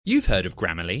You've heard of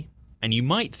Grammarly, and you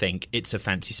might think it's a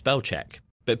fancy spell check,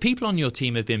 but people on your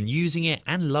team have been using it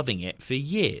and loving it for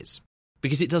years,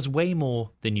 because it does way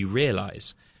more than you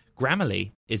realise.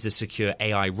 Grammarly is a secure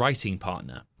AI writing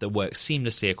partner that works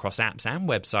seamlessly across apps and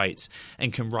websites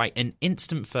and can write an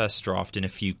instant first draft in a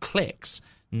few clicks,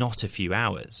 not a few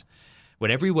hours.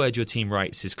 When every word your team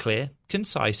writes is clear,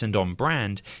 concise and on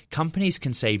brand, companies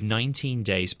can save 19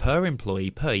 days per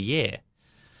employee per year.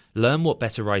 Learn what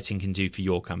better writing can do for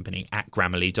your company at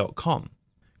Grammarly.com.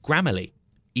 Grammarly.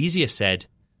 Easier said,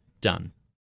 done.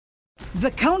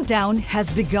 The countdown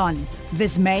has begun.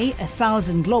 This May,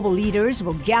 1,000 global leaders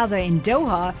will gather in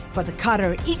Doha for the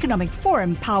Qatar Economic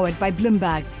Forum powered by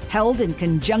Bloomberg, held in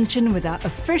conjunction with our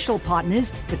official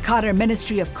partners, the Qatar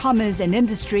Ministry of Commerce and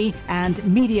Industry and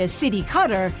Media City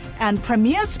Qatar, and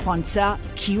premier sponsor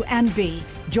Q&B.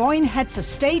 Join heads of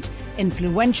state,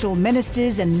 influential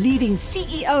ministers and leading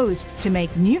CEOs to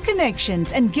make new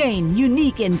connections and gain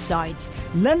unique insights.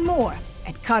 Learn more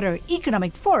at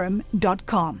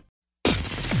QatarEconomicForum.com.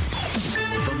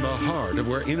 From the heart of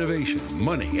where innovation,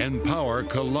 money, and power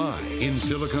collide in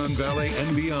Silicon Valley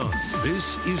and beyond,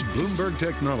 this is Bloomberg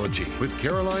Technology with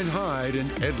Caroline Hyde and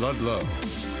Ed Ludlow.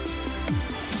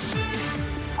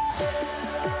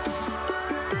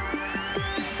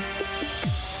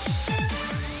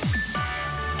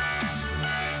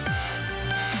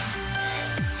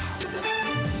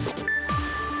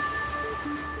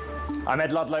 I'm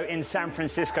Ed Ludlow in San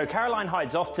Francisco. Caroline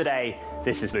Hyde's off today.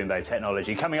 This is Bloomberg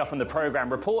Technology. Coming up on the program,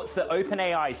 reports that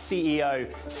OpenAI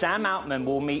CEO Sam Altman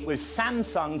will meet with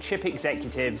Samsung chip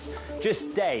executives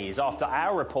just days after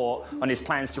our report on his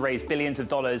plans to raise billions of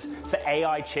dollars for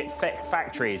AI chip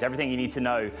factories. Everything you need to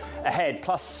know ahead.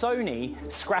 Plus Sony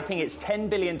scrapping its $10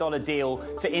 billion deal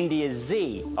for India's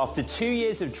Z after 2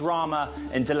 years of drama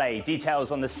and delay.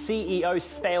 Details on the CEO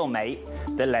stalemate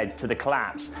that led to the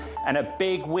collapse. And a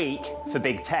big week for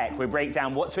big tech. We break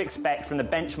down what to expect from the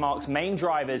benchmark's main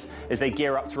drivers as they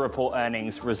gear up to report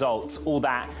earnings results. All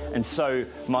that and so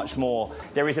much more.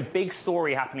 There is a big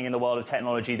story happening in the world of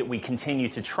technology that we continue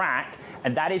to track,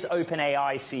 and that is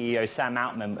OpenAI CEO Sam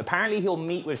Altman. Apparently he'll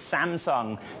meet with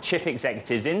Samsung chip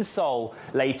executives in Seoul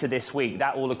later this week.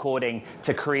 That all according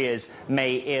to Korea's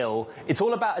May Il. It's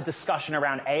all about a discussion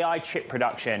around AI chip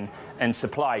production and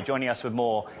supply. Joining us with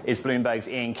more is Bloomberg's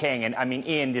Ian King. And I mean,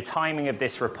 Ian, the timing of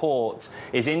this report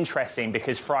is interesting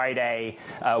because Friday,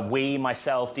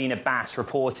 myself, Dina Bass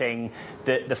reporting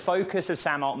that the focus of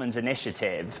Sam Altman's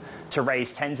initiative to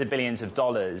raise tens of billions of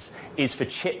dollars is for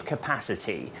chip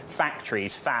capacity,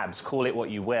 factories, fabs, call it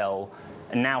what you will,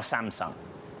 and now Samsung.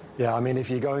 Yeah, I mean, if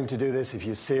you're going to do this, if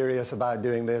you're serious about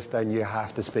doing this, then you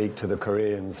have to speak to the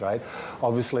Koreans, right?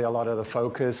 Obviously, a lot of the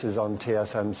focus is on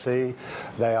TSMC.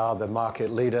 They are the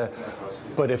market leader.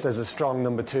 But if there's a strong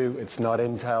number two, it's not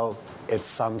Intel, it's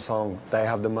Samsung. They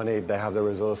have the money, they have the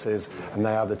resources, and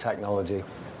they have the technology.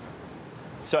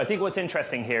 So I think what's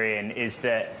interesting here, Ian, is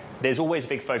that there's always a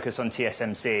big focus on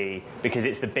TSMC because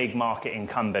it's the big market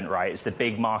incumbent, right? It's the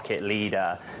big market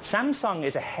leader. Samsung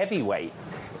is a heavyweight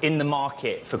in the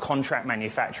market for contract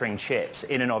manufacturing chips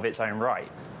in and of its own right.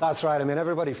 That's right. I mean,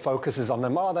 everybody focuses on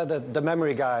them. Oh, they're the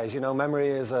memory guys. You know, memory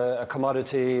is a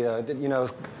commodity. You know,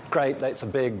 it's great. It's a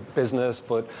big business,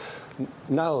 but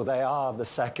no, they are the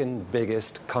second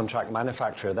biggest contract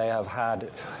manufacturer. They have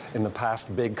had in the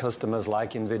past big customers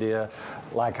like NVIDIA,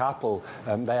 like Apple.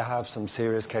 They have some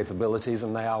serious capabilities,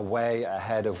 and they are way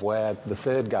ahead of where the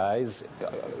third guys,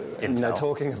 they're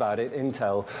talking about it,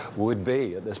 Intel, would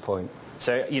be at this point.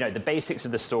 So, you know, the basics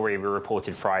of the story we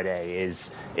reported Friday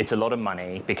is it's a lot of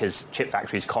money because chip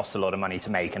factories cost a lot of money to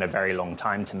make and a very long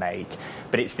time to make.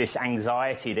 But it's this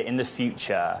anxiety that in the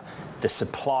future, the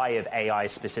supply of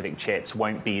AI-specific chips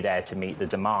won't be there to meet the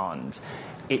demand.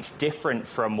 It's different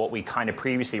from what we kind of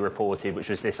previously reported, which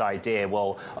was this idea,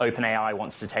 well, OpenAI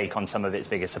wants to take on some of its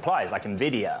biggest suppliers, like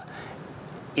NVIDIA.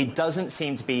 It doesn't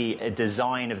seem to be a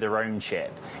design of their own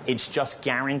chip. It's just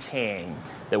guaranteeing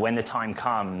that when the time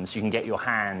comes, you can get your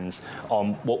hands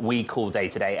on what we call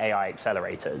day-to-day AI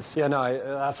accelerators. Yeah, no,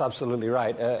 that's absolutely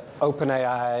right.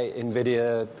 OpenAI,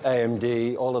 NVIDIA,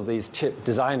 AMD, all of these chip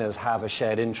designers have a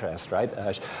shared interest, right?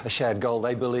 A shared goal.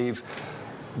 They believe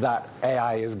that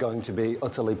AI is going to be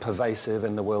utterly pervasive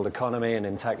in the world economy and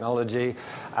in technology.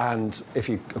 And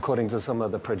according to some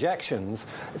of the projections,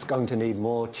 it's going to need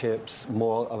more chips,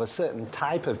 more of a certain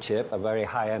type of chip, a very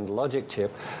high-end logic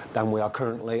chip, than we are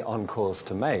currently on course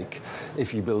to make.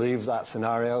 If you believe that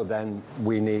scenario, then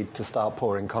we need to start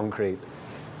pouring concrete.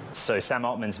 So Sam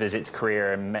Altman's visit to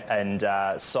Korea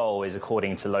and Seoul is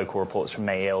according to local reports from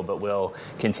Mayil, but we'll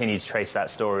continue to trace that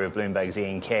story with Bloomberg's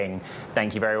Ian King.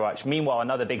 Thank you very much. Meanwhile,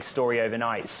 another big story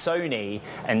overnight. Sony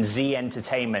and Z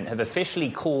Entertainment have officially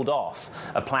called off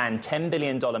a planned $10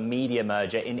 billion media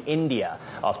merger in India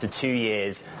after 2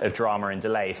 years of drama and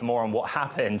delay. For more on what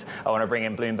happened, I want to bring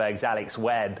in Bloomberg's Alex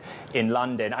Webb in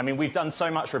London. I mean, we've done so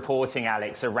much reporting,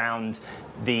 Alex, around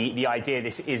the idea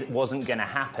this wasn't going to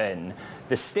happen.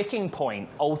 The sticking point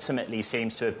ultimately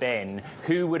seems to have been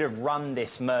who would have run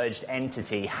this merged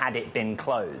entity had it been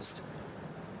closed.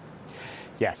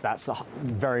 Yes, that's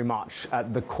very much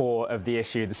at the core of the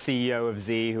issue. The CEO of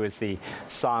Z, who is the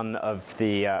son of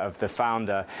the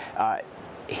founder,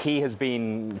 he has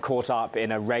been caught up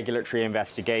in a regulatory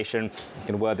investigation, I'm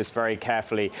going to word this very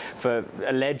carefully, for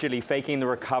allegedly faking the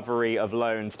recovery of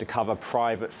loans to cover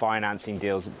private financing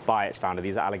deals by its founder.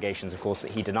 These are allegations, of course,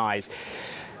 that he denies.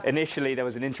 Initially, there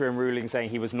was an interim ruling saying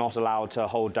he was not allowed to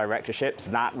hold directorships.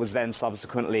 That was then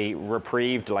subsequently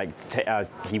reprieved,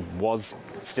 he was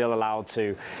still allowed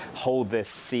to hold this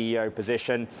CEO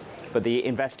position. But the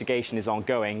investigation is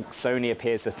ongoing. Sony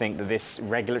appears to think that this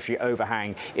regulatory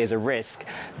overhang is a risk.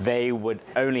 They would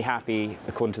only happy,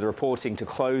 according to the reporting, to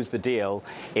close the deal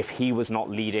if he was not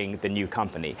leading the new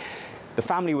company. The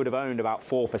family would have owned about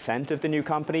 4% of the new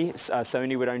company.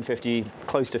 Sony would own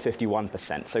close to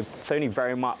 51%. So Sony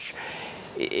very much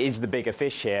is the bigger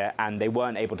fish here, and they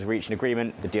weren't able to reach an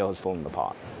agreement. The deal has fallen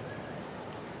apart.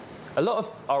 A lot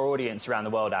of our audience around the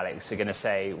world, Alex, are going to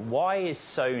say, why is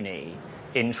Sony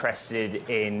interested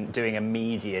in doing a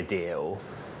media deal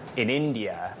in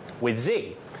India with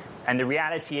Z? And the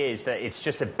reality is that it's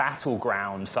just a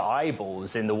battleground for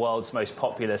eyeballs in the world's most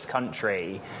populous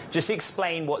country. Just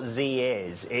explain what Z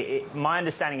is. My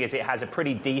understanding is it has a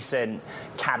pretty decent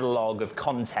catalogue of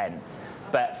content,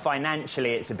 but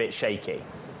financially it's a bit shaky.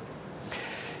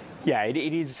 Yeah, it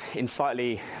is in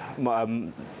slightly...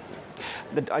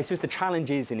 I suppose the challenge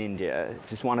is in India,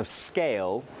 it's just one of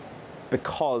scale,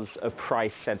 because of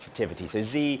price sensitivity. So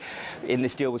Z, in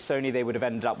this deal with Sony, they would have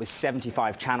ended up with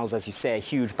 75 channels, as you say, a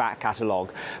huge back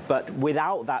catalogue. But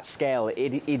without that scale,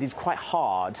 it is quite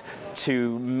hard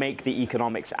to make the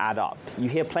economics add up. You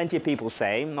hear plenty of people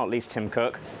say, not least Tim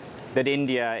Cook, that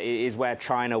India is where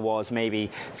China was maybe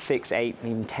 6, 8,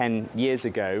 even 10 years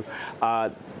ago.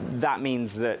 That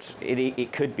means that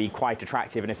it could be quite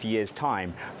attractive in a few years'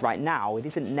 time. Right now, it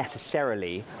isn't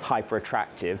necessarily hyper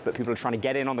attractive, but people are trying to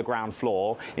get in on the ground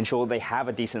floor, ensure they have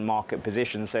a decent market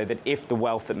position so that if the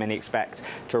wealth that many expect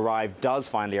to arrive does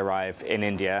finally arrive in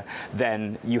India,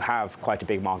 then you have quite a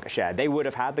big market share. They would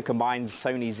have had the combined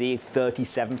Sony Z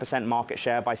 37% market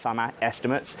share by some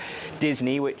estimates.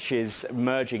 Disney, which is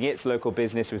merging its local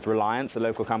business with Reliance, a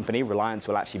local company, Reliance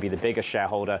will actually be the biggest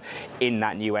shareholder in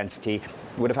that new entity,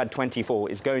 would have had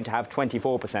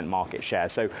 24% market share.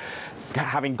 So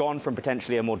having gone from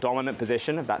potentially a more dominant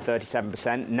position of that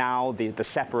 37%, now the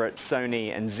separate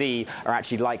Sony and Z are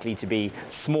actually likely to be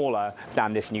smaller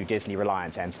than this new Disney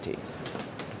Reliance entity.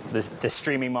 The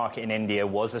streaming market in India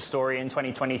was a story in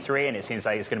 2023, and it seems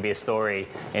like it's going to be a story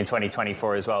in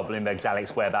 2024 as well. Bloomberg's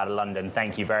Alex Webb out of London.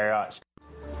 Thank you very much.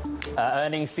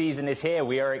 Earnings season is here.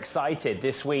 We are excited.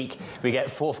 This week, we get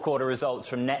fourth quarter results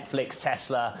from Netflix,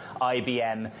 Tesla,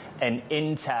 IBM, and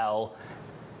Intel.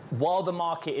 While the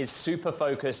market is super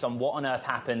focused on what on earth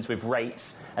happens with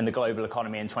rates and the global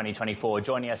economy in 2024,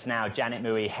 joining us now, Janet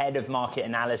Mui, Head of Market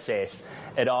Analysis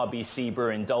at RBC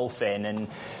Brewin Dolphin. And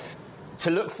to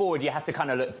look forward, you have to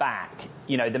kind of look back.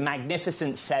 You know, the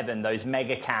Magnificent Seven, those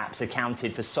mega caps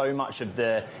accounted for so much of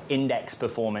the index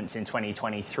performance in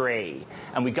 2023.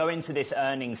 And we go into this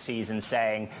earnings season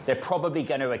saying they're probably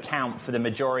going to account for the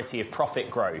majority of profit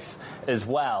growth as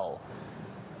well.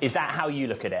 Is that how you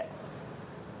look at it?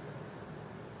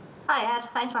 Hi, Ed.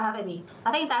 Thanks for having me.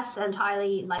 I think that's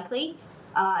entirely likely.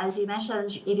 As you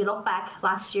mentioned, if you look back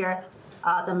last year,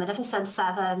 the Magnificent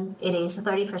Seven, it is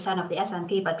 30% of the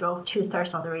S&P, but drove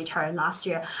 2/3 of the return last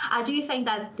year. I do think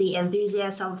that the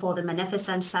enthusiasm for the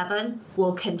Magnificent Seven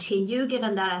will continue,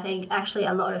 given that I think actually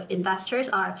a lot of investors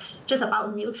are just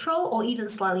about neutral or even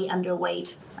slightly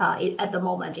underweight at the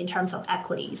moment in terms of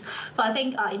equities. So I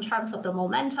think in terms of the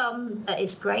momentum,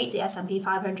 it's great. The S&P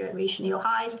 500 reached new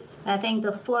highs. And I think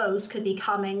the flows could be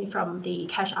coming from the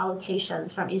cash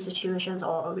allocations from institutions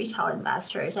or retail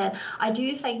investors. And I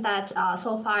do think that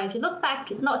so far, if you look back,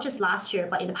 not just last year,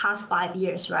 but in the past 5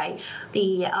 years, right,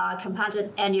 the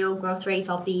compounded annual growth rates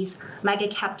of these mega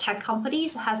cap tech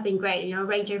companies has been great, you know,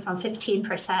 ranging from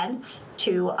 15%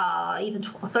 to even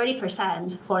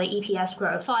 30% for the EPS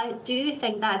growth. So I do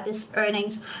think that this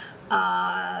earnings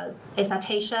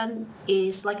expectation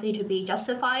is likely to be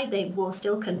justified, they will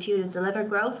still continue to deliver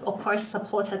growth, of course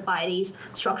supported by these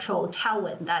structural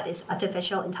tailwind that is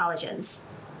artificial intelligence.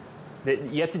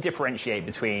 You have to differentiate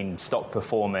between stock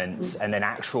performance and then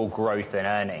actual growth in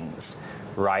earnings,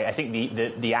 right? I think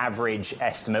the average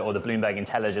estimate or the Bloomberg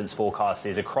Intelligence forecast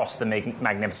is across the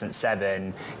Magnificent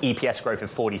Seven, EPS growth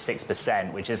of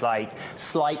 46%, which is like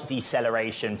slight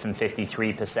deceleration from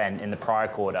 53% in the prior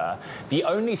quarter. The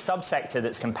only subsector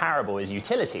that's comparable is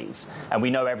utilities, and we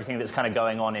know everything that's kind of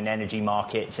going on in energy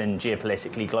markets and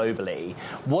geopolitically globally.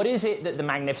 What is it that the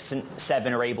Magnificent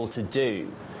Seven are able to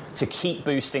do to keep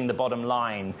boosting the bottom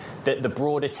line that the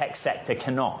broader tech sector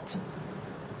cannot?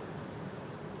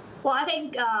 Well, I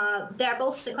think they're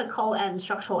both cyclical and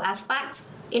structural aspects.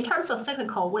 In terms of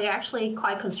cyclical, we're actually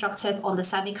quite constructive on the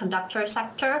semiconductor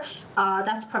sector.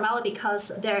 That's primarily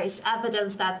because there is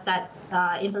evidence that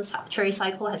infrastructure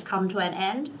cycle has come to an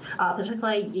end.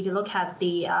 Particularly if you look at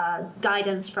the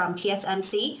guidance from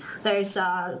TSMC, there's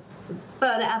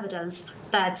further evidence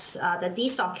that the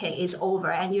destocking is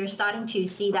over, and you're starting to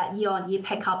see that year-on-year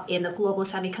pickup in the global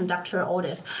semiconductor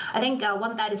orders. I think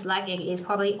one that is lagging is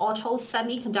probably auto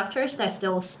semiconductors. There's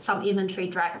still some inventory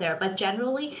drag there, but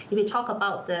generally, if you talk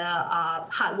about the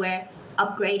hardware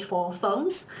upgrade for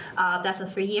phones, that's a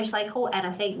 3-year cycle, and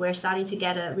I think we're starting to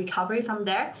get a recovery from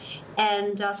there.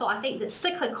 And so I think the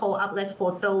cyclical uplift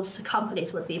for those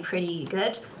companies would be pretty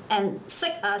good. And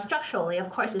structurally, of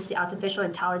course, it's the artificial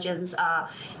intelligence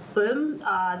boom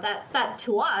that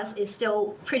to us is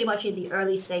still pretty much in the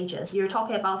early stages. You're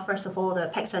talking about, first of all,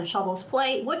 the picks and shovels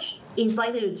play, which is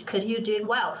likely to continue doing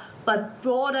well. But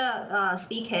broader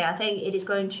speaking, I think it is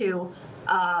going to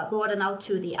broaden out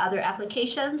to the other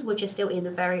applications, which is still in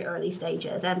the very early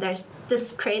stages. And there's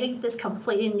this creating this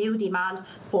completely new demand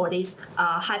for these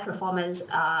high-performance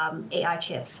AI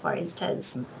chips, for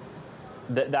instance.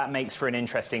 That makes for an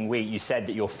interesting week. You said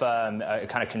that your firm are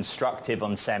kind of constructive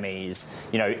on semis.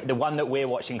 You know, the one that we're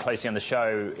watching closely on the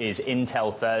show is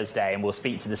Intel Thursday, and we'll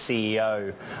speak to the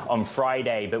CEO on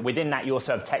Friday. But within that, you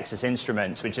also have Texas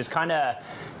Instruments, which is kind of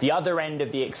the other end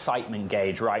of the excitement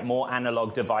gauge, right? More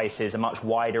analog devices, a much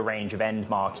wider range of end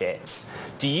markets.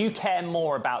 Do you care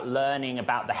more about learning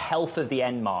about the health of the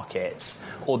end markets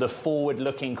or the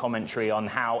forward-looking commentary on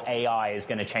how AI is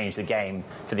going to change the game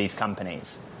for these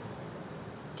companies?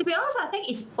 To be honest, I think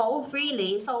it's both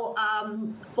really. So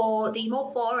for the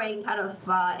more boring kind of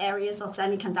areas of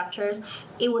semiconductors,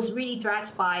 it was really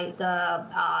dragged by the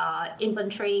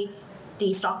inventory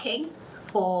destocking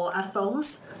for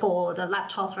phones, for the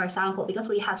laptops, for example, because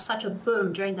we had such a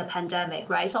boom during the pandemic,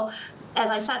 right? So as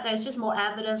I said, there's just more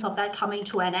evidence of that coming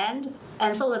to an end.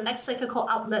 And so the next cyclical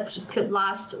uplift could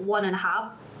last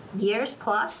 1.5 years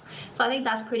plus. So I think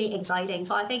that's pretty exciting.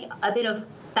 So I think a bit of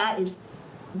that is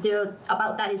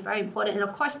about that is very important. And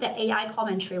of course, the AI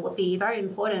commentary would be very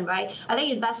important, right? I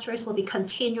think investors will be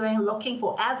continuing looking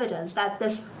for evidence that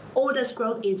this orders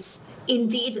growth is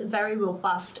indeed very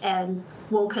robust and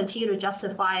will continue to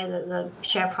justify the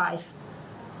share price.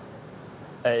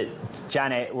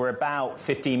 Janet, we're about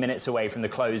 15 minutes away from the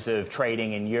close of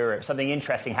trading in Europe. Something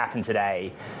interesting happened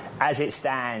today. As it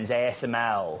stands,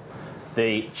 ASML,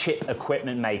 the chip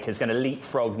equipment maker, is going to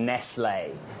leapfrog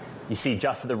Nestle. You see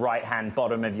just at the right-hand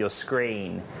bottom of your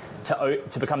screen,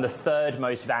 to become the third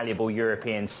most valuable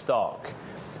European stock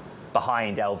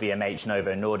behind LVMH,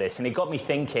 Novo Nordisk. And it got me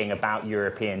thinking about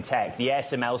European tech. The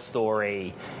ASML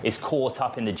story is caught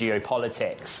up in the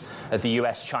geopolitics of the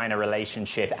US-China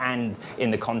relationship and in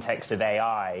the context of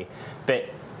AI. But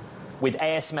with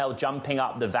ASML jumping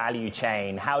up the value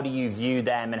chain, how do you view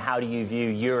them and how do you view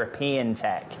European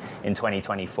tech in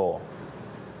 2024?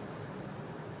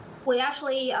 We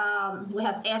actually we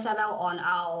have ASML on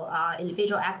our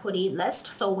individual equity list,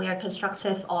 so we are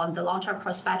constructive on the long-term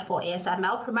prospect for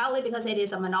ASML, primarily because it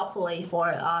is a monopoly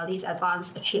for these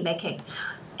advanced chip making.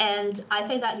 And I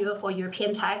think that for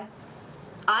European tech,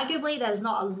 arguably there's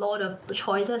not a lot of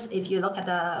choices if you look at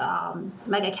the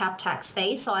mega cap tech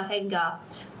space. So I think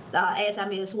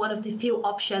ASML is one of the few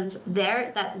options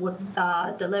there that would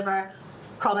deliver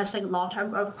promising long-term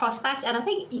growth prospects. And I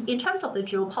think in terms of the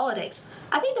geopolitics,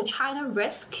 I think the China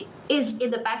risk is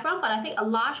in the background, but I think a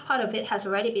large part of it has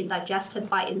already been digested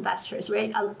by investors.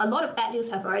 Right? A lot of bad news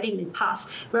have already been passed.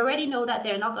 We already know that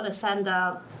they're not going to send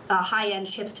the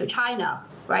high-end chips to China,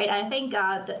 right? And I think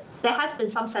there has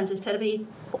been some sensitivity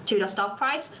to the stock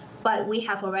price, but we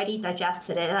have already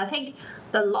digested it. And I think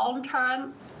the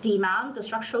long-term demand, the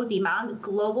structural demand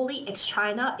globally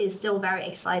ex-China is still very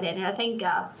exciting. And I think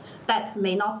that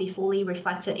may not be fully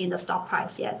reflected in the stock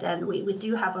price yet. And we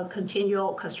do have a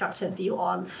continual constructive view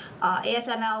on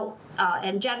ASML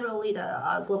and generally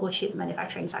the global chip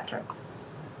manufacturing sector.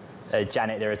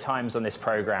 Janet, there are times on this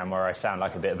program where I sound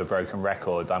like a bit of a broken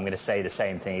record, but I'm going to say the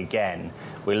same thing again.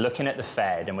 We're looking at the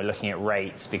Fed and we're looking at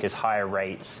rates because higher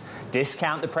rates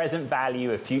discount the present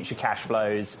value of future cash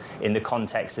flows in the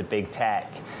context of big tech.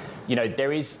 You know,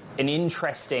 there is an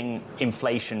interesting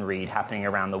inflation read happening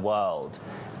around the world,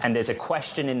 and there's a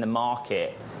question in the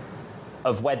market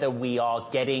of whether we are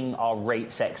getting our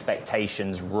rates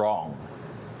expectations wrong.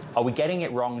 Are we getting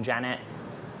it wrong, Janet?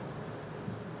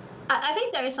 I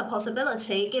think there is a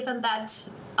possibility, given that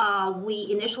we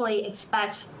initially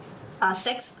expect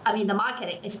the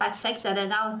market expects 6, and then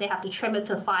now they have to trim it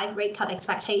to 5 rate cut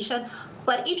expectation.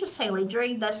 But interestingly,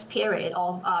 during this period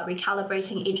of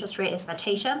recalibrating interest rate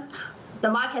expectation, the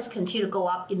markets continue to go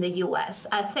up in the U.S.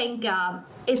 I think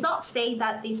it's not saying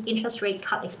that this interest rate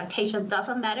cut expectation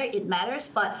doesn't matter. It matters,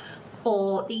 but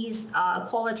for these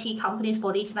quality companies,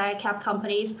 for these mega cap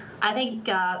companies, I think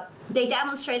they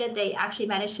demonstrated they actually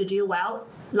managed to do well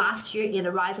last year in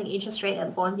a rising interest rate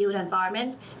and bond yield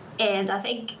environment. And I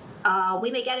think we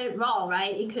may get it wrong,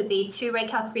 right? It could be 2 rate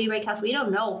cuts, 3 rate cuts, we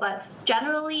don't know. But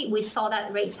generally, we saw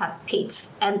that rates have peaked,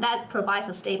 and that provides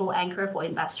a stable anchor for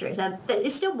investors. And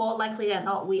it's still more likely than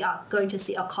not we are going to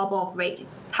see a couple of rate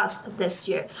cuts this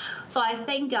year. So I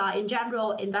think in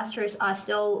general, investors are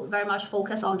still very much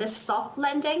focused on this soft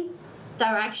landing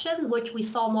direction, which we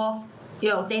saw more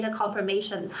data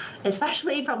confirmation,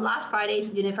 especially from last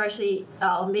Friday's University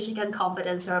of Michigan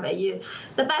confidence survey.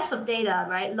 The best of data,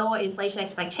 right? Lower inflation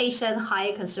expectation,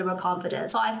 higher consumer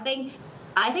confidence. So I think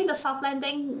the soft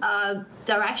landing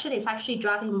direction is actually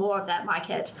driving more of that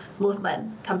market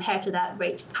movement compared to that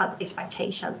rate cut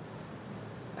expectation.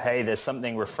 Hey, there's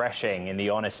something refreshing in the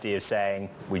honesty of saying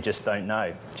we just don't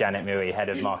know. Janet Mui, Head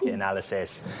of Market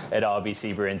Analysis at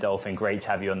RBC Brewin Dolphin. Great to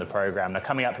have you on the program. Now,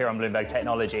 coming up here on Bloomberg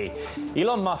Technology,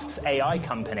 Elon Musk's AI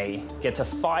company gets a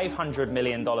 $500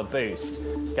 million boost.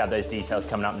 Got those details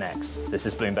coming up next. This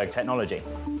is Bloomberg Technology.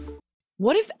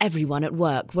 What if everyone at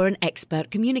work were an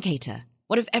expert communicator?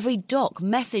 What if every doc,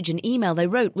 message and email they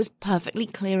wrote was perfectly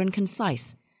clear and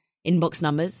concise? Inbox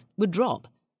numbers would drop.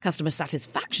 Customer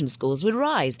satisfaction scores would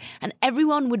rise, and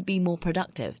everyone would be more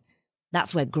productive.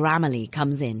 That's where Grammarly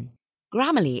comes in.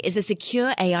 Grammarly is a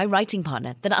secure AI writing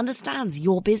partner that understands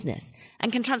your business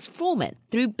and can transform it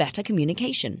through better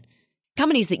communication.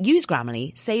 Companies that use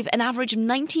Grammarly save an average of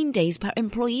 19 days per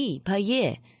employee per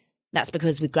year. That's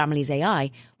because with Grammarly's AI,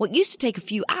 what used to take a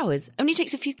few hours only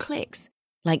takes a few clicks,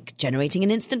 like generating an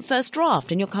instant first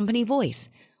draft in your company voice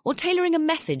or tailoring a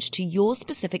message to your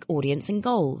specific audience and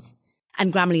goals.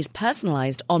 And Grammarly's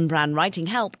personalized on-brand writing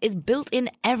help is built in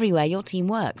everywhere your team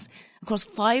works, across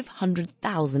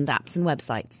 500,000 apps and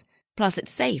websites. Plus, it's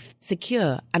safe,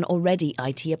 secure, and already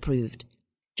IT approved.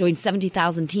 Join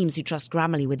 70,000 teams who trust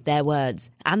Grammarly with their words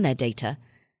and their data.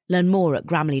 Learn more at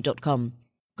Grammarly.com.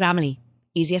 Grammarly.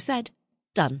 Easier said,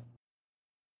 done.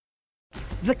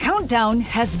 The countdown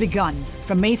has begun.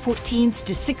 From May 14th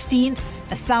to 16th,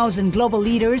 1,000 global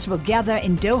leaders will gather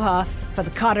in Doha for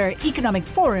the Qatar Economic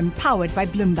Forum powered by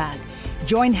Bloomberg.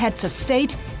 Join heads of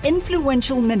state,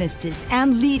 influential ministers,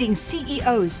 and leading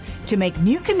CEOs to make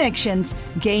new connections,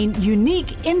 gain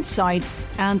unique insights,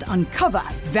 and uncover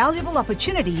valuable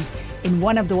opportunities in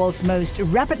one of the world's most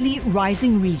rapidly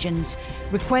rising regions.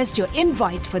 Request your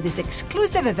invite for this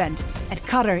exclusive event at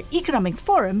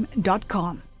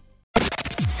QatarEconomicForum.com.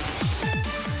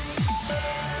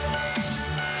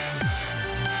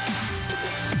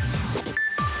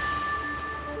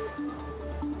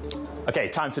 Okay,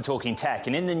 time for Talking Tech.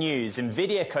 And in the news,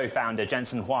 NVIDIA co-founder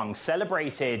Jensen Huang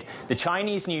celebrated the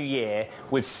Chinese New Year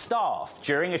with staff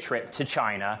during a trip to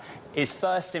China, his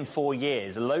first in 4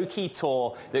 years, a low-key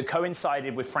tour that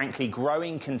coincided with, frankly,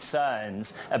 growing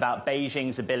concerns about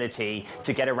Beijing's ability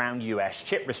to get around US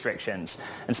chip restrictions.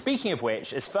 And speaking of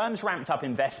which, as firms ramped up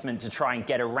investment to try and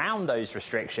get around those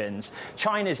restrictions,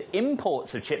 China's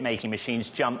imports of chip-making machines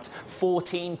jumped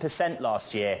 14%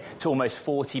 last year to almost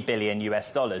 $40 billion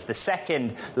US, the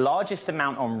second largest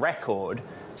amount on record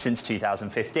since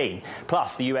 2015.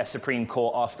 Plus, the US Supreme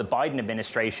Court asked the Biden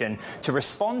administration to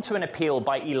respond to an appeal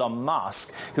by Elon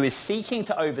Musk, who is seeking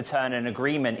to overturn an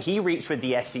agreement he reached with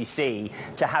the SEC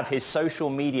to have his social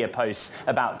media posts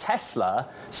about Tesla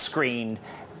screened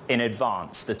in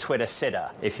advance, the Twitter sitter,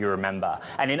 if you remember.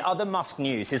 And in other Musk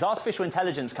news, his artificial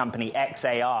intelligence company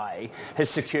xAI has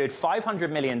secured $500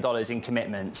 million in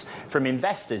commitments from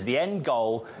investors, the end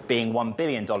goal being $1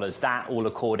 billion, that all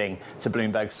according to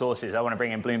Bloomberg sources. I want to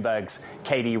bring in Bloomberg's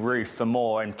Katie Roof for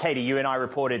more. And Katie, you and I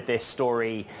reported this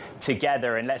story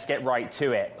together, and let's get right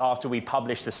to it. After we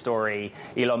published the story,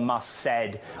 Elon Musk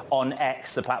said on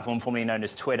X, the platform formerly known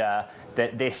as Twitter,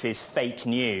 that this is fake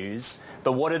news.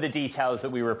 But what are the details that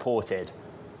we reported?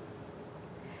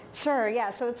 Sure,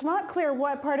 yeah. So it's not clear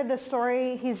what part of the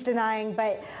story he's denying,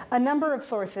 but a number of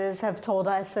sources have told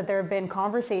us that there have been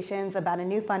conversations about a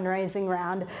new fundraising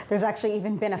round. There's actually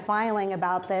even been a filing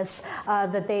about this,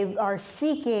 that they are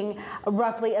seeking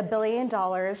roughly $1 billion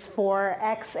for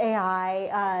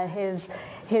xAI,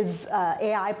 his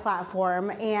AI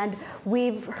platform. And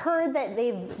we've heard that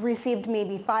they've received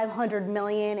maybe $500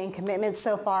 million in commitments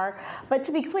so far. But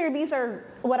to be clear, these are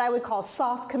what I would call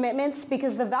soft commitments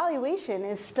because the valuation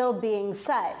is still being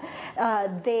set.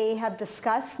 They have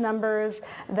discussed numbers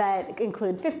that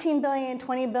include 15 billion,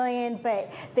 20 billion,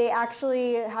 but they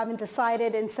actually haven't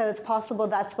decided, and so it's possible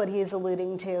that's what he's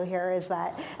alluding to here, is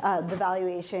that the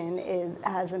valuation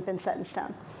hasn't been set in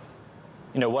stone.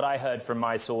 You know, what I heard from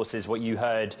my sources, what you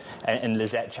heard, and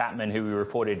Lizette Chapman, who we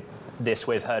reported this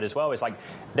with, heard as well, is like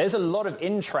there's a lot of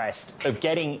interest of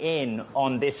getting in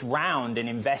on this round and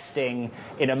investing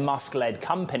in a Musk-led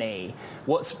company.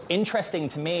 What's interesting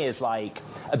to me is like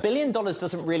 $1 billion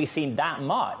doesn't really seem that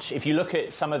much. If you look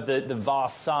at some of the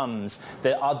vast sums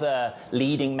that other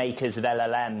leading makers of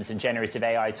LLMs and generative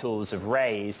AI tools have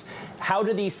raised, how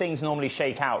do these things normally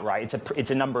shake out, right?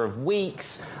 It's a number of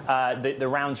weeks. The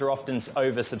rounds are often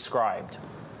oversubscribed.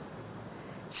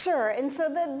 Sure, and so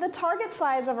the target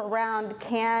size of a round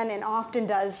can and often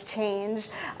does change.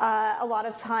 A lot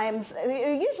of times,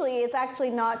 usually it's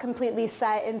actually not completely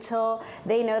set until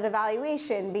they know the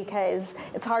valuation, because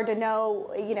it's hard to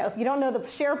know, if you don't know the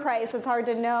share price, it's hard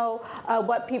to know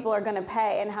what people are going to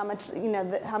pay and how much,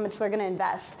 how much they're going to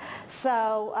invest.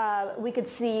 So we could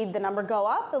see the number go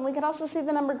up, and we could also see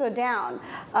the number go down.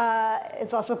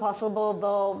 It's also possible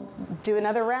they'll do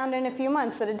another round in a few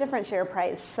months at a different share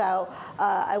price. So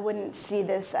I wouldn't see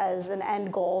this as an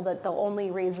end goal that they'll only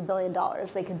raise $1 billion.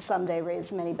 They could someday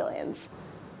raise many billions.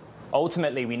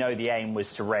 Ultimately, we know the aim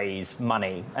was to raise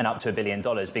money and up to $1 billion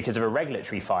because of a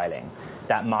regulatory filing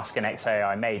that Musk and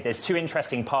xAI made. There's two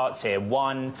interesting parts here.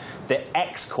 One, the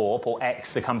X Corp, or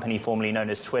X, the company formerly known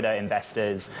as Twitter,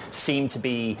 investors seem to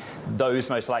be those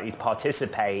most likely to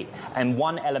participate. And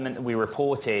one element that we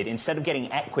reported, instead of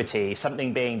getting equity,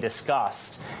 something being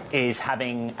discussed is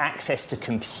having access to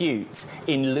compute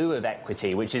in lieu of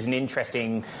equity, which is an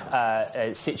interesting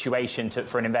situation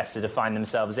for an investor to find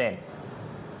themselves in.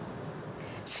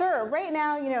 Sure. Right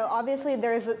now, obviously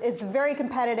it's very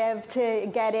competitive to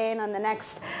get in on the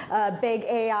next big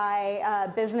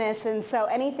AI business. And so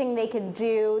anything they can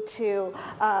do to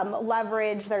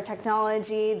leverage their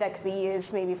technology that could be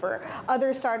used maybe for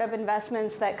other startup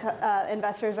investments that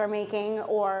investors are making,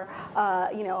 or,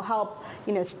 help,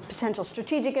 potential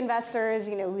strategic investors.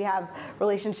 We have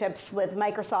relationships with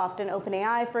Microsoft and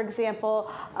OpenAI, for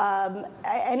example.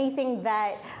 Anything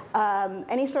that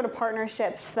any sort of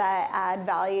partnerships that add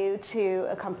value to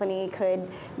a company could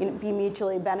be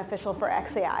mutually beneficial for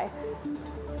xAI.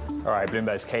 All right,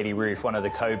 Bloomberg's Katie Roof, one of the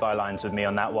co-bylines with me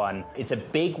on that one. It's a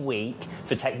big week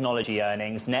for technology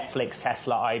earnings, Netflix,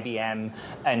 Tesla, IBM,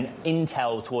 and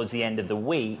Intel towards the end of the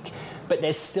week. But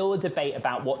there's still a debate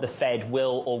about what the Fed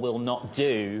will or will not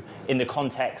do in the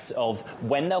context of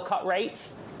when they'll cut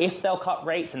rates, if they'll cut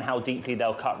rates, and how deeply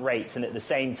they'll cut rates. And at the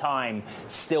same time,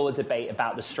 still a debate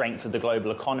about the strength of the global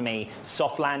economy,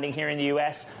 soft landing here in the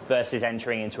US versus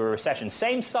entering into a recession.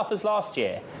 Same stuff as last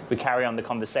year. We carry on the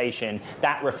conversation.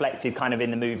 That reflected kind of in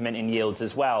the movement in yields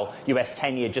as well. US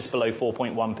 10-year just below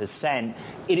 4.1%.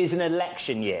 It is an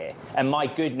election year. And my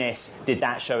goodness, did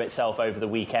that show itself over the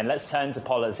weekend. Let's turn to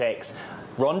politics.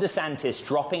 Ron DeSantis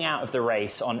dropping out of the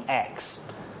race on X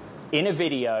in a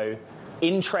video,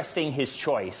 interesting his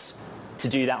choice to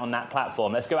do that on that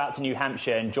platform. Let's go out to New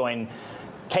Hampshire and join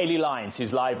Kaylee Lyons,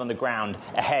 who's live on the ground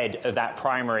ahead of that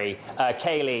primary.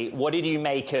 Kaylee, what did you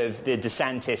make of the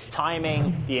DeSantis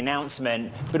timing, the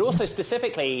announcement, but also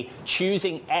specifically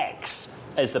choosing X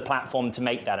as the platform to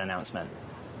make that announcement?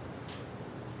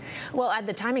 Well,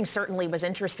 the timing certainly was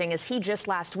interesting, as he just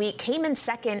last week came in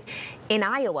second in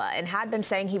Iowa and had been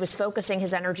saying he was focusing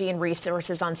his energy and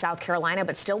resources on South Carolina,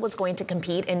 but still was going to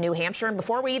compete in New Hampshire. And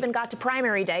before we even got to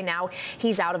primary day, now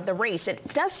he's out of the race. It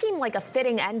does seem like a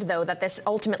fitting end, though, that this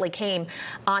ultimately came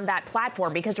on that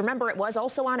platform, because remember, it was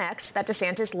also on X that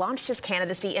DeSantis launched his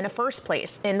candidacy in the first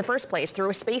place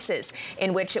through Spaces,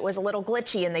 in which it was a little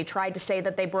glitchy and they tried to say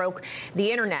that they broke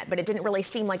the internet, but it didn't really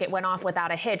seem like it went off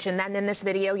without a hitch. And then in this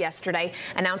video yesterday,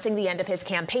 announcing the end of his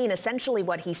campaign, essentially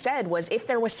what he said was if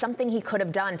there was something he could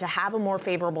have done to have a more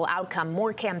favorable outcome,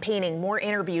 more campaigning, more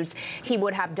interviews, he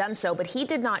would have done so. But he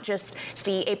did not just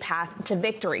see a path to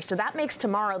victory. So that makes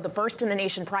tomorrow, the first in the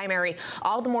nation primary,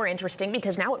 all the more interesting,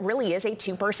 because now it really is a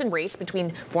two-person race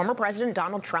between former President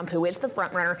Donald Trump, who is the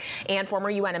frontrunner, and former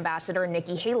UN Ambassador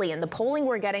Nikki Haley. And the polling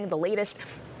we're getting, the latest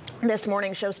this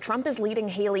morning, shows Trump is leading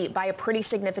Haley by a pretty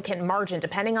significant margin.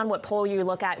 Depending on what poll you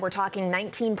look at, we're talking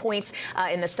 19 points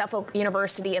in the Suffolk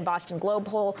University and Boston Globe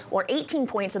poll, or 18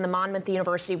 points in the Monmouth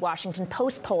University Washington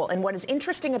Post poll. And what is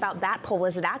interesting about that poll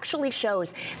is it actually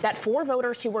shows that for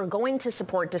voters who were going to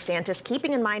support DeSantis,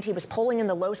 keeping in mind he was polling in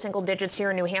the low single digits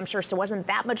here in New Hampshire, so wasn't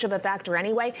that much of a factor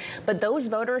anyway, but those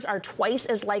voters are twice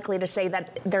as likely to say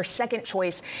that their second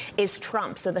choice is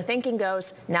Trump. So the thinking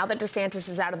goes, now that DeSantis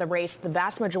is out of the race, the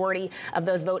vast majority of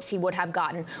those votes he would have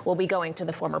gotten will be going to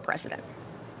the former president.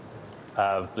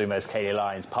 Bloomberg's Katie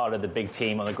Lyons, part of the big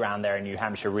team on the ground there in New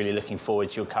Hampshire. Really looking forward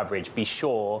to your coverage. Be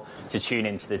sure to tune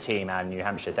into the team out in New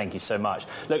Hampshire. Thank you so much.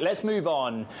 Look, let's move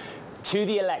on to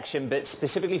the election, but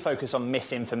specifically focus on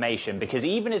misinformation, because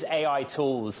even as AI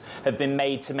tools have been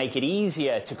made to make it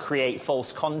easier to create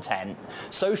false content,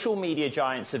 social media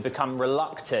giants have become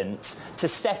reluctant to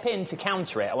step in to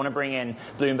counter it. I want to bring in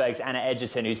Bloomberg's Anna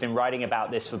Edgerton, who's been writing about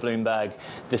this for Bloomberg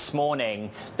this morning.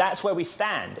 That's where we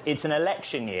stand. It's an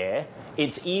election year.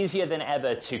 It's easier than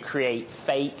ever to create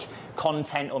fake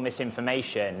content or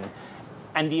misinformation.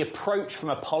 And the approach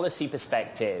from a policy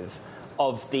perspective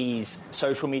of these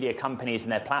social media companies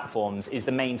and their platforms is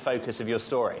the main focus of your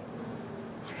story.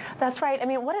 That's right. I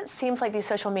mean, what it seems like these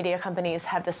social media companies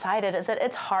have decided is that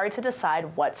it's hard to decide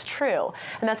what's true.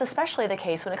 And that's especially the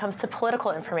case when it comes to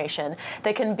political information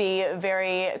that can be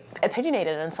very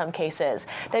opinionated in some cases.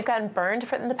 They've gotten burned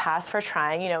in the past for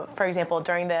trying, for example,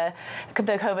 during the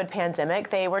COVID pandemic,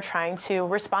 they were trying to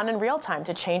respond in real time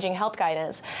to changing health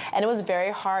guidance. And it was very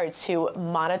hard to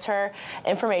monitor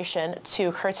information,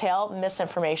 to curtail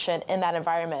misinformation in that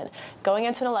environment. Going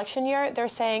into an election year, they're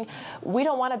saying, we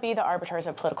don't want to be the arbiters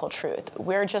of political truth.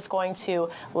 We're just going to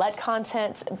let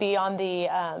content be on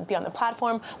the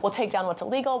platform. We'll take down what's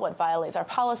illegal, what violates our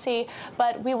policy,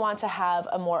 but we want to have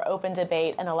a more open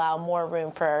debate and allow more room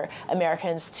for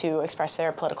Americans to express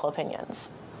their political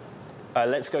opinions.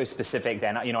 Let's go specific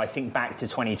then. I think back to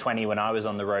 2020 when I was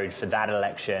on the road for that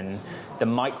election, the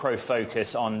micro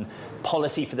focus on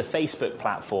policy for the Facebook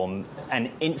platform and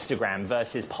Instagram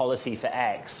versus policy for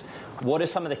X. What are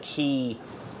some of the key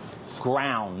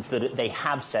grounds that they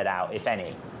have set out, if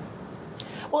any?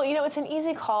 Well, it's an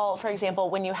easy call, for example,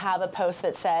 when you have a post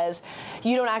that says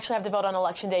you don't actually have to vote on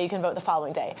election day, you can vote the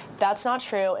following day. That's not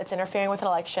true. It's interfering with an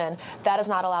election. That is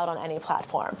not allowed on any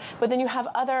platform. But then you have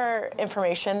other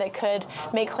information that could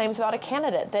make claims about a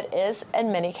candidate that is,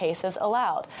 in many cases,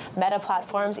 allowed. Meta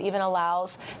platforms even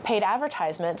allows paid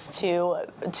advertisements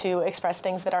to express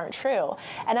things that aren't true.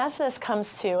 And as this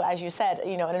comes to, as you said,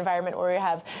 an environment where you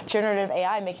have generative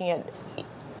AI making it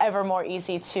ever more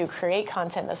easy to create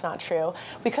content that's not true,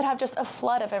 we could have just a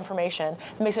flood of information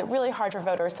that makes it really hard for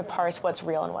voters to parse what's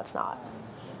real and what's not.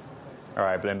 All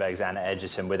right, Bloomberg's Anna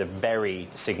Edgerton with a very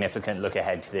significant look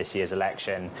ahead to this year's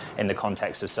election in the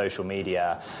context of social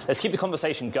media. Let's keep the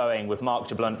conversation going with Mark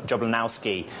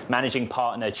Jablonowski, Managing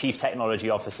Partner, Chief Technology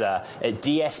Officer at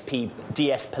DS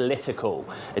Political,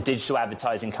 a digital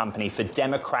advertising company for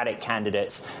Democratic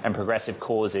candidates and progressive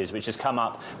causes, which has come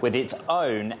up with its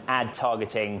own ad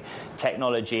targeting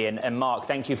technology. And Mark,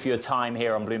 thank you for your time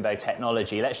here on Bloomberg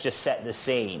Technology. Let's just set the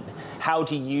scene. How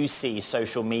do you see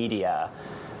social media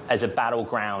as a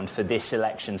battleground for this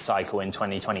election cycle in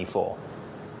 2024?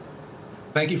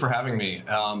 Thank you for having me.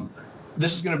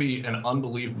 This is going to be an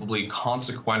unbelievably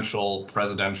consequential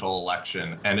presidential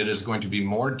election, and it is going to be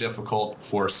more difficult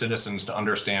for citizens to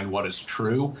understand what is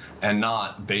true and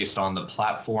not based on the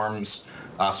platforms,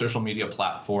 social media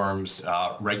platforms,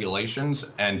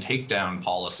 regulations, and takedown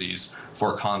policies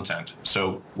for content.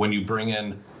 So when you bring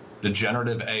in the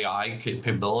generative AI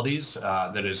capabilities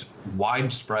that is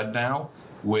widespread now,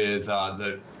 with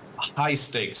the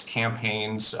high-stakes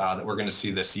campaigns that we're going to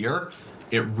see this year,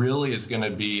 it really is going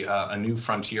to be a new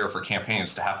frontier for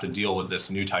campaigns to have to deal with this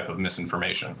new type of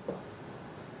misinformation.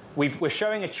 we're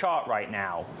showing a chart right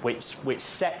now which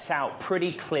sets out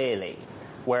pretty clearly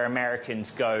where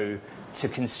Americans go to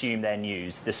consume their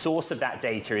news. The source of that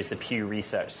data is the Pew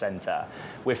Research Center.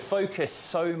 We're focused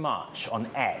so much on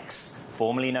X,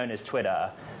 formerly known as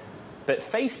Twitter, but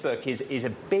Facebook is a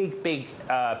big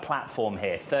platform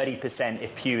here, 30%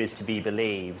 if Pew is to be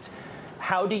believed.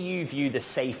 How do you view the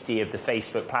safety of the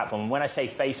Facebook platform? When I say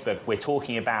Facebook, we're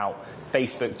talking about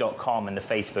Facebook.com and the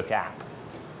Facebook app.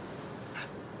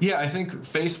 Yeah, I think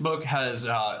Facebook has,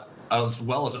 as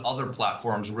well as other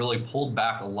platforms, really pulled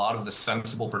back a lot of the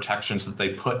sensible protections that they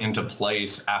put into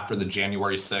place after the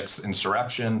January 6th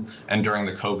insurrection and during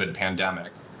the COVID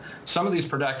pandemic. Some of these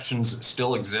protections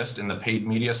still exist in the paid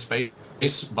media space,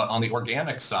 but on the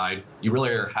organic side, you really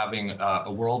are having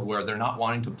a world where they're not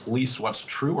wanting to police what's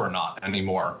true or not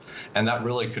anymore, and that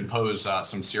really could pose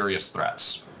some serious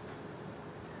threats.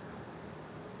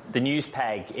 The news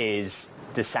peg is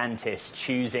DeSantis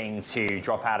choosing to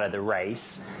drop out of the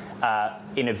race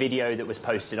in a video that was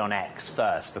posted on X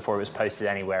first before it was posted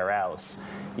anywhere else.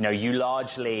 You know, you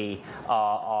largely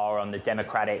are on the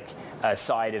Democratic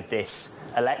side of this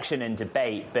election and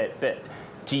debate, but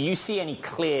do you see any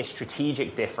clear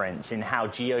strategic difference in how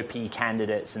GOP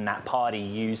candidates and that party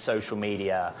use social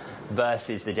media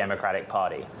versus the Democratic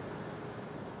Party?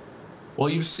 Well,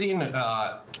 you've seen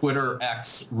Twitter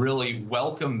X really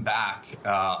welcome back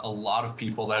a lot of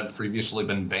people that had previously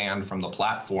been banned from the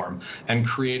platform and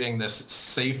creating this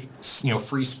safe,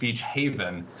 free speech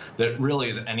haven that really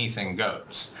is anything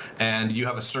goes. And you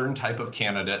have a certain type of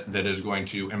candidate that is going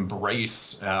to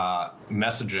embrace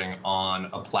messaging on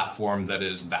a platform that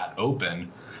is that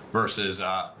open versus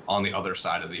on the other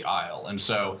side of the aisle. And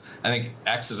so I think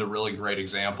X is a really great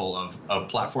example of a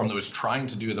platform that was trying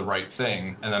to do the right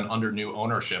thing and then under new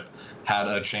ownership had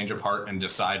a change of heart and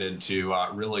decided to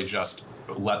really just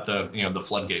let the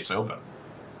floodgates open.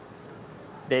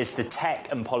 There's the tech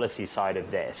and policy side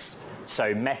of this.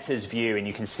 So Meta's view, and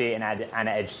you can see it in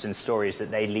Anna Edgerton's stories,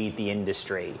 that they lead the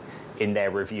industry in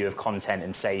their review of content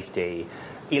and safety.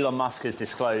 Elon Musk has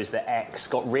disclosed that X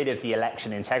got rid of the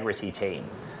election integrity team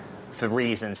for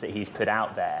reasons that he's put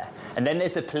out there. And then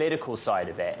there's the political side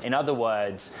of it. In other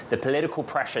words, the political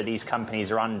pressure these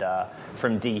companies are under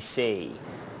from DC.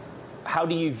 How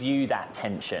do you view that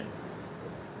tension?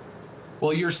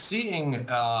 Well, you're seeing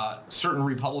certain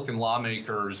Republican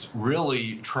lawmakers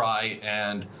really try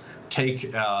and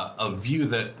take a view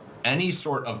that any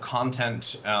sort of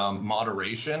content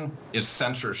moderation is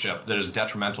censorship that is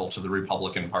detrimental to the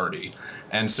Republican Party.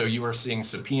 And so you are seeing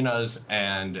subpoenas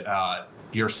and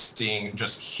you're seeing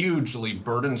just hugely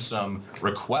burdensome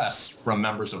requests from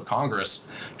members of Congress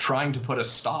trying to put a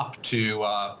stop to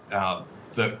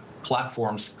the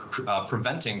platforms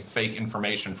preventing fake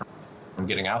information from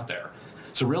getting out there.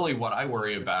 So really what I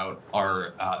worry about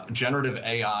are generative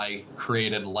AI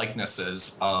created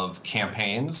likenesses of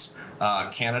campaigns,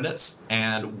 candidates,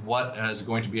 and what is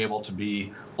going to be able to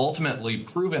be ultimately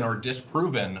proven or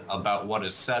disproven about what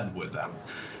is said with them.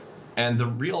 And the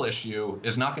real issue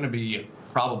is not going to be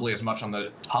probably as much on the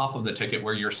top of the ticket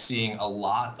where you're seeing a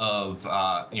lot of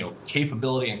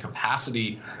capability and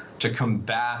capacity to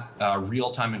combat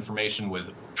real-time information with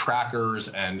trackers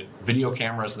and video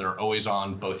cameras that are always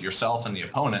on both yourself and the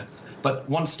opponent. But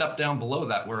one step down below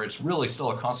that, where it's really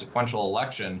still a consequential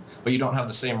election, but you don't have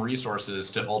the same resources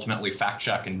to ultimately fact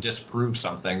check and disprove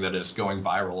something that is going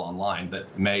viral online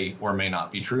that may or may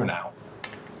not be true now.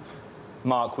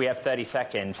 Mark, we have 30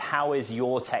 seconds. How is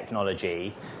your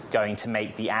technology going to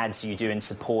make the ads you do in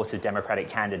support of Democratic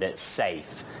candidates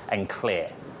safe and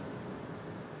clear?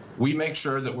 We make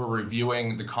sure that we're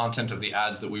reviewing the content of the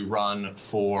ads that we run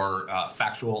for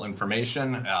factual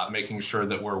information, making sure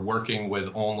that we're working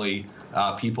with only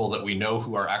people that we know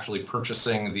who are actually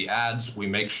purchasing the ads. We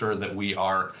make sure that we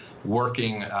are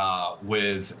working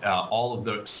with all of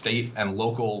the state and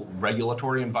local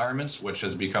regulatory environments, which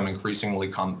has become increasingly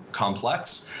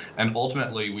complex. And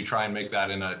ultimately, we try and make that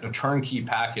in a turnkey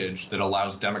package that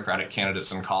allows Democratic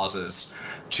candidates and causes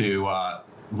to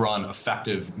run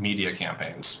effective media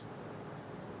campaigns.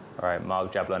 All right,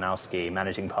 Mark Jablonowski,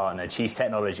 Managing Partner, Chief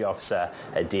Technology Officer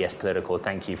at DS Political.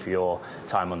 Thank you for your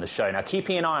time on the show. Now,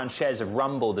 keeping an eye on shares of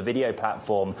Rumble, the video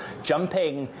platform,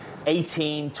 jumping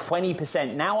 18,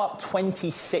 20%, now up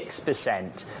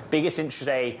 26%. Biggest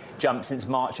intraday jump since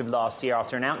March of last year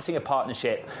after announcing a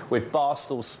partnership with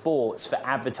Barstool Sports for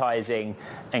advertising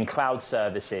and cloud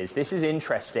services. This is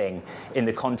interesting in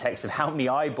the context of how many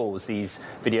eyeballs these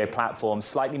video platforms,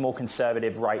 slightly more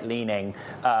conservative, right-leaning,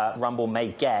 Rumble may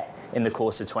get in the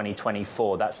course of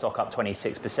 2024. That stock up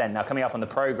 26%. Now, coming up on the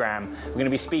program, we're going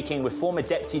to be speaking with former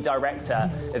Deputy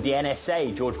Director of the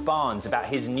NSA, George Barnes, about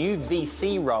his new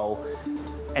VC role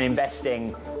and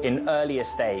investing in earlier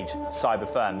stage cyber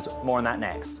firms. More on that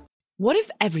next. What if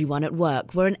everyone at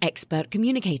work were an expert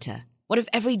communicator? What if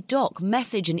every doc,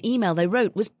 message and email they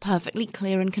wrote was perfectly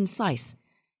clear and concise?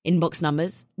 Inbox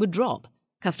numbers would drop,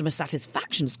 customer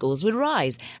satisfaction scores would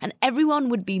rise, and everyone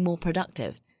would be more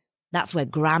productive. That's where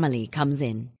Grammarly comes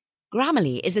in.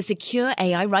 Grammarly is a secure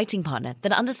AI writing partner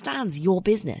that understands your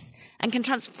business and can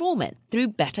transform it through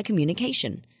better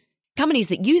communication. Companies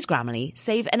that use Grammarly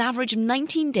save an average of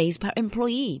 19 days per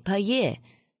employee per year.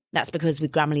 That's because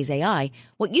with Grammarly's AI,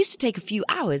 what used to take a few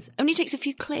hours only takes a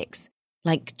few clicks,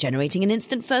 like generating an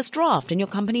instant first draft in your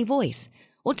company voice,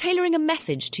 or tailoring a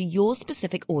message to your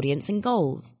specific audience and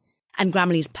goals. And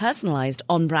Grammarly's personalized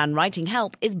on-brand writing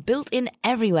help is built in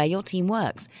everywhere your team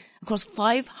works, across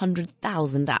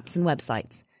 500,000 apps and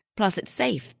websites. Plus, it's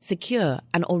safe, secure,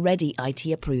 and already IT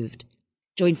approved.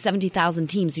 Join 70,000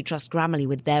 teams who trust Grammarly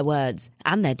with their words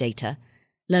and their data.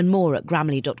 Learn more at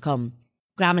Grammarly.com.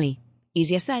 Grammarly.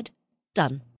 Easier said,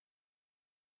 done.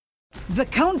 The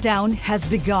countdown has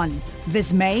begun.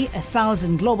 This May,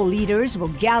 1,000 global leaders will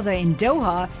gather in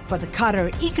Doha for the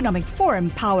Qatar Economic Forum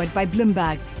powered by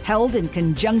Bloomberg, held in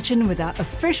conjunction with our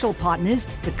official partners,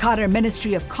 the Qatar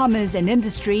Ministry of Commerce and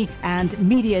Industry and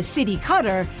Media City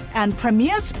Qatar, and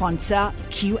premier sponsor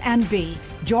QNB.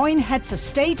 Join heads of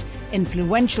state,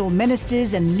 influential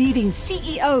ministers and leading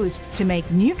CEOs to make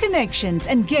new connections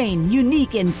and gain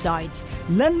unique insights.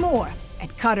 Learn more at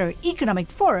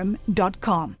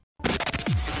QatarEconomicForum.com.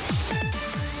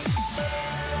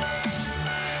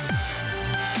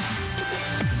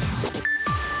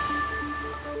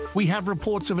 We have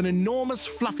reports of an enormous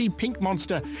fluffy pink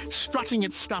monster strutting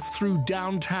its stuff through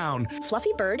downtown.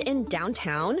 Fluffy bird in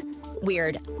downtown?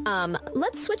 Weird.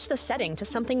 Let's switch the setting to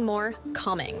something more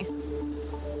calming.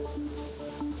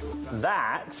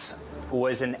 That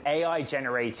was an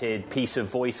AI-generated piece of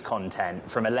voice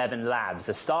content from 11 Labs,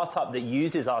 a startup that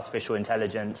uses artificial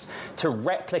intelligence to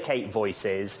replicate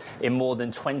voices in more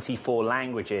than 24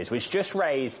 languages, which just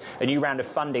raised a new round of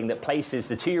funding that places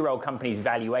the two-year-old company's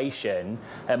valuation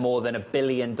at more than $1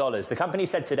 billion. The company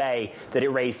said today that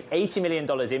it raised $80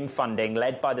 million in funding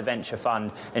led by the venture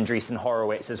fund Andreessen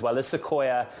Horowitz, as well as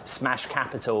Sequoia, Smash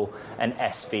Capital, and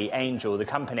SV Angel. The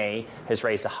company has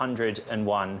raised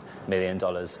 $101 million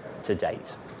to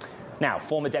date. Now,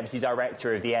 former Deputy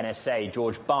Director of the NSA,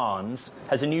 George Barnes,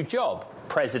 has a new job,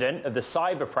 President of the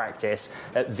Cyber Practice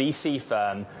at VC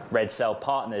firm Red Cell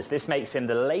Partners. This makes him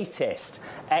the latest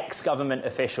ex-government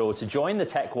official to join the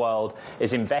tech world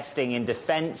as investing in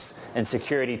defense and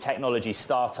security technology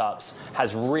startups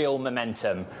has real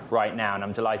momentum right now. And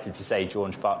I'm delighted to say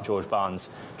George Barnes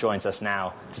joins us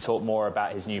now to talk more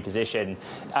about his new position.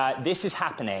 This is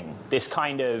happening, this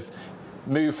kind of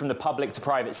move from the public to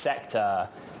private sector.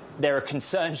 There are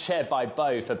concerns shared by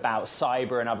both about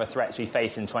cyber and other threats we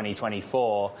face in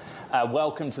 2024.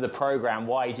 Welcome to the program.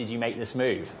 Why did you make this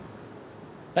move?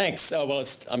 Thanks.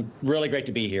 I'm really great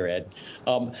to be here, Ed.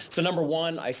 So number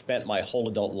one, I spent my whole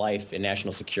adult life in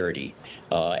national security.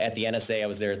 At the NSA, I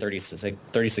was there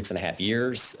 36 and a half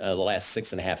years, the last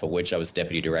 6.5 of which I was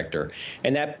deputy director.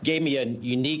 And that gave me a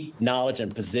unique knowledge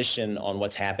and position on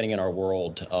what's happening in our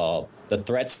world, the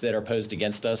threats that are posed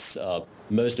against us,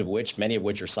 many of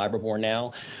which are cyberborne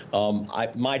now.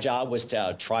 My job was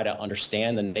to try to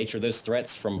understand the nature of those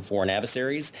threats from foreign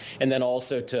adversaries, and then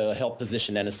also to help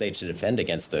position NSA to defend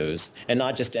against those, and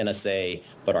not just NSA,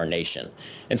 but our nation.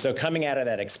 And so coming out of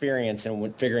that experience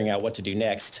and figuring out what to do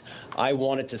next, I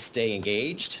wanted to stay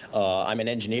engaged. I'm an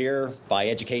engineer by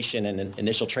education and an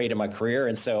initial trade in my career,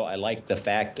 and so I like the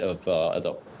fact of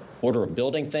the order of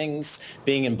building things.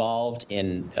 Being involved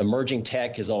in emerging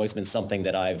tech has always been something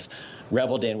that I've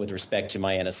reveled in with respect to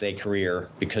my NSA career,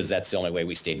 because that's the only way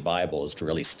we stayed viable, is to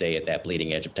really stay at that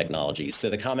bleeding edge of technology.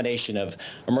 So the combination of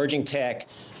emerging tech,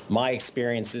 my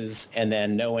experiences, and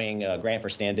then knowing Grant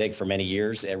Verstandig for many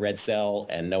years at Red Cell,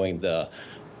 and knowing the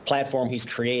platform he's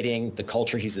creating, the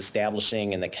culture he's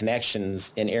establishing, and the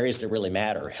connections in areas that really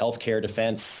matter: healthcare,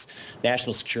 defense,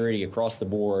 national security across the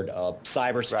board.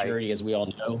 Cybersecurity, as we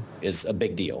all know, is a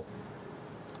big deal.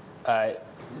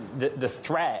 The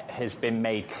threat has been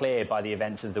made clear by the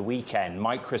events of the weekend.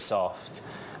 Microsoft,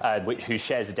 whose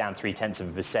shares are down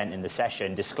 0.3% in the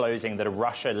session, disclosing that a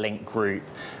Russia-linked group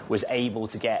was able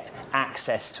to get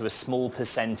access to a small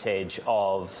percentage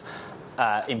of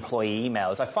employee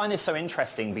emails. I find this so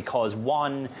interesting because,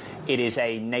 one, it is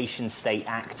a nation-state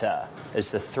actor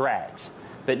as the threat,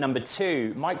 But number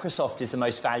two, Microsoft is the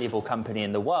most valuable company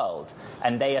in the world,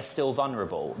 and they are still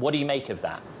vulnerable. What do you make of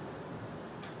that?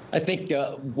 I think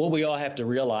what we all have to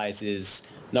realize is,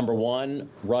 number one,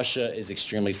 Russia is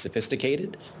extremely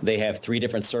sophisticated. They have 3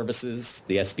 different services,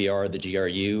 the SVR, the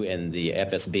GRU, and the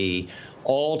FSB,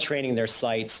 all training their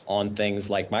sites on things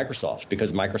like Microsoft,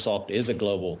 because Microsoft is a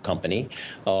global company.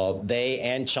 They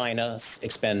and China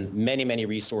expend many, many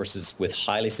resources with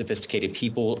highly sophisticated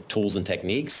people, tools, and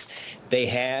techniques.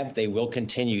 They will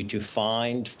continue to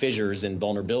find fissures and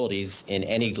vulnerabilities in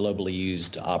any globally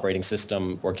used operating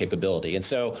system or capability. And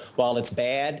so while it's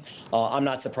bad, I'm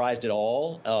not surprised at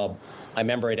all. I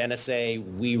remember at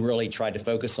NSA, we really tried to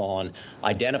focus on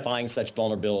identifying such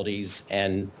vulnerabilities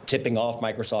and tipping off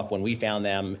Microsoft when we found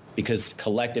them, because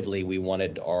collectively we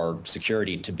wanted our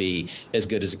security to be as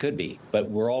good as it could be. But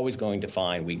we're always going to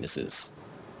find weaknesses.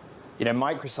 You know,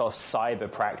 Microsoft's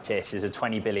cyber practice is a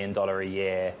 $20 billion a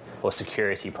year, or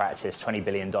security practice, $20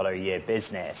 billion a year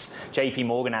business. JP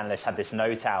Morgan analysts have this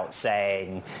note out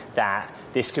saying that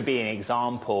this could be an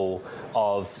example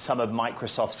of some of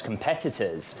Microsoft's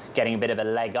competitors getting a bit of a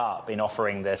leg up in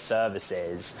offering their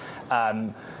services.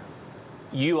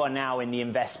 You are now in the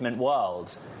investment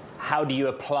world. How do you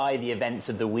apply the events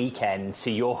of the weekend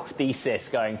to your thesis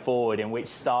going forward, in which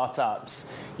startups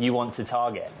you want to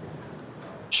target?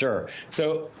 Sure.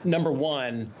 So number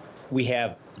one, we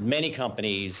have many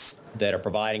companies that are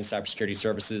providing cybersecurity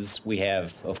services. We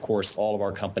have, of course, all of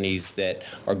our companies that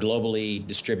are globally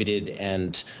distributed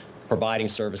and providing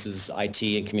services, IT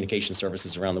and communication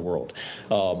services around the world.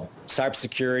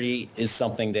 Cybersecurity is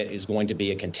something that is going to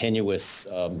be a continuous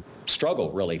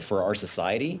struggle, really, for our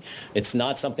society. It's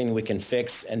not something we can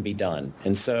fix and be done.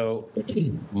 And so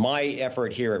my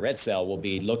effort here at Red Cell will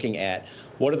be looking at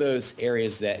what are those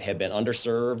areas that have been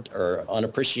underserved or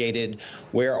unappreciated,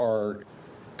 where are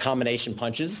combination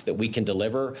punches that we can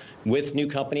deliver with new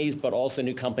companies, but also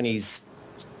new companies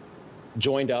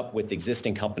joined up with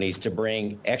existing companies to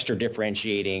bring extra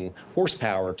differentiating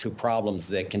horsepower to problems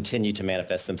that continue to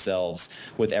manifest themselves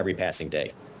with every passing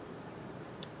day.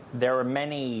 There are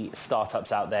many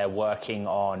startups out there working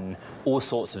on all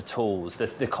sorts of tools.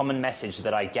 The common message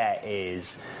that I get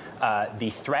is the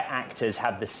threat actors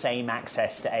have the same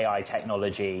access to AI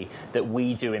technology that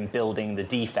we do in building the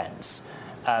defense.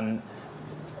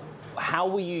 How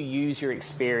will you use your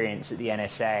experience at the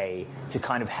NSA to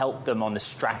kind of help them on the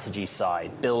strategy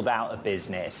side, build out a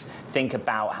business, think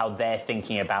about how they're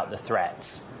thinking about the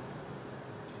threats?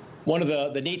 One of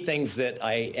the neat things that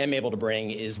I am able to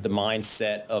bring is the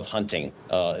mindset of hunting.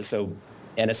 So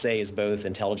NSA is both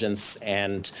intelligence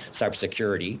and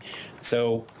cybersecurity.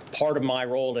 So part of my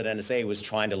role at NSA was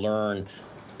trying to learn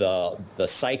the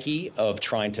psyche of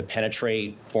trying to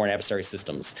penetrate foreign adversary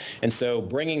systems. And so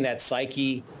bringing that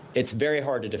psyche, it's very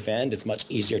hard to defend. It's much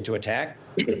easier to attack.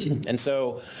 And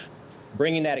so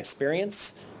bringing that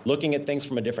experience, looking at things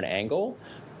from a different angle,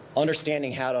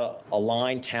 understanding how to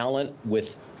align talent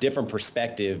with different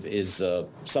perspective is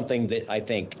something that I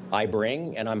think I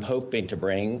bring, and I'm hoping to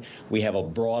bring. We have a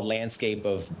broad landscape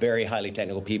of very highly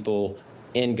technical people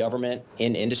in government,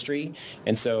 in industry.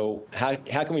 And so how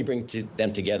can we bring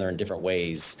them together in different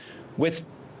ways with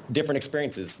different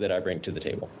experiences that I bring to the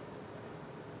table?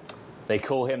 They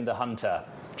call him the hunter.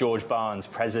 George Barnes,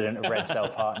 president of Red Cell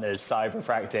Partners Cyber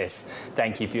Practice.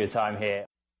 Thank you for your time here.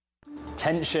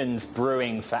 Tensions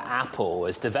brewing for Apple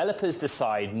as developers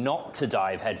decide not to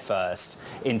dive headfirst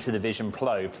into the Vision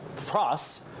Pro.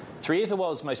 Plus, 3 of the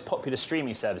world's most popular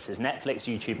streaming services,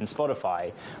 Netflix, YouTube, and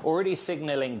Spotify, already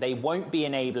signaling they won't be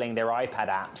enabling their iPad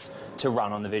apps to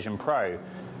run on the Vision Pro.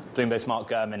 Bloomberg's Mark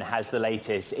Gurman has the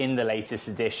latest in the latest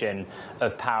edition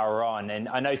of Power On. And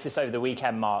I noticed over the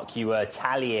weekend, Mark, you were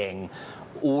tallying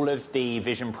all of the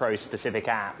Vision Pro specific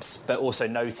apps, but also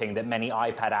noting that many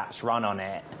iPad apps run on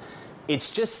it.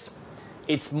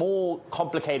 It's more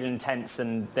complicated and intense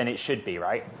than it should be,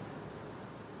 right?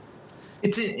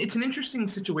 It's an interesting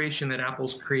situation that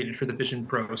Apple's created for the Vision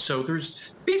Pro. So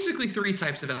there's basically 3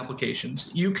 types of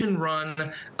applications. You can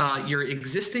run your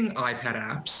existing iPad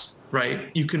apps, right?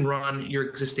 You can run your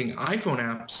existing iPhone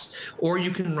apps, or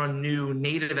you can run new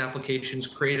native applications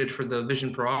created for the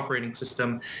Vision Pro operating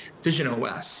system, Vision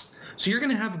OS. So you're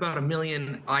going to have about 1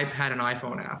 million iPad and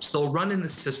iPhone apps. They'll run in the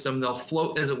system, they'll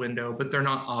float as a window, but they're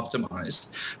not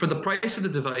optimized. For the price of the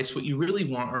device, what you really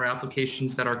want are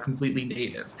applications that are completely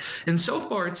native. And so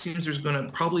far, it seems there's going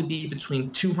to probably be between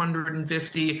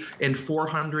 250 and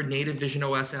 400 native Vision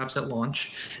OS apps at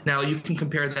launch. Now, you can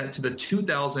compare that to the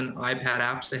 2,000 iPad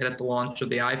apps they had at the launch of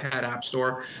the iPad App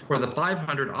Store, or the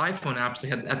 500 iPhone apps they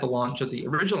had at the launch of the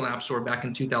original App Store back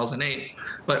in 2008.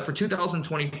 But for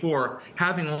 2024,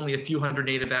 having only a few few hundred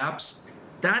native apps,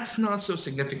 that's not so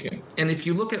significant. And if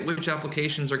you look at which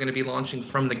applications are going to be launching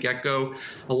from the get-go,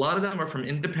 a lot of them are from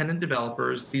independent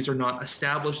developers. These are not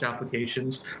established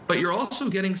applications, but you're also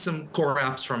getting some core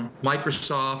apps from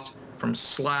Microsoft, from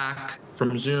Slack,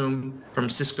 from Zoom, from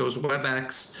Cisco's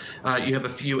WebEx. You have a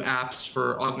few apps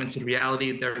for augmented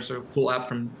reality. There's a cool app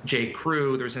from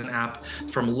J.Crew. There's an app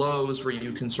from Lowe's where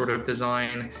you can sort of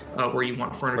design where you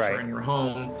want furniture in your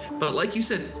home. But like you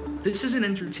said, this is an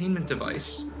entertainment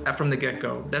device from the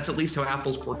get-go. That's at least how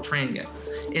Apple's portraying it.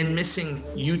 And missing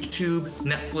YouTube,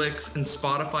 Netflix, and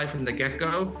Spotify from the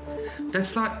get-go,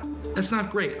 that's not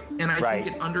great. And I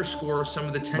think it underscores some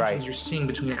of the tensions you're seeing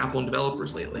between Apple and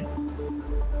developers lately.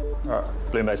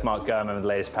 Bloomberg's Mark Gurman with the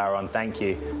latest Power On. Thank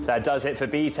you. That does it for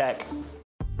BTech.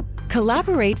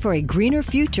 Collaborate for a greener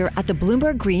future at the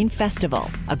Bloomberg Green Festival,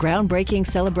 a groundbreaking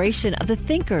celebration of the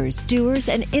thinkers, doers,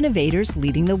 and innovators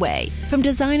leading the way. From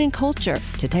design and culture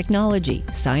to technology,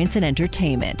 science, and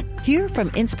entertainment. Hear from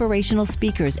inspirational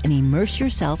speakers and immerse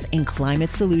yourself in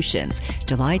climate solutions.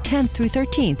 July 10th through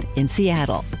 13th in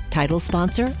Seattle. Title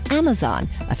sponsor, Amazon.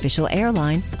 Official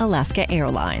airline, Alaska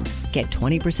Airlines. Get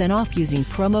 20% off using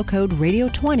promo code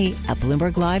radio20 at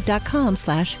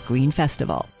BloombergLive.com/Green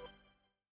Festival.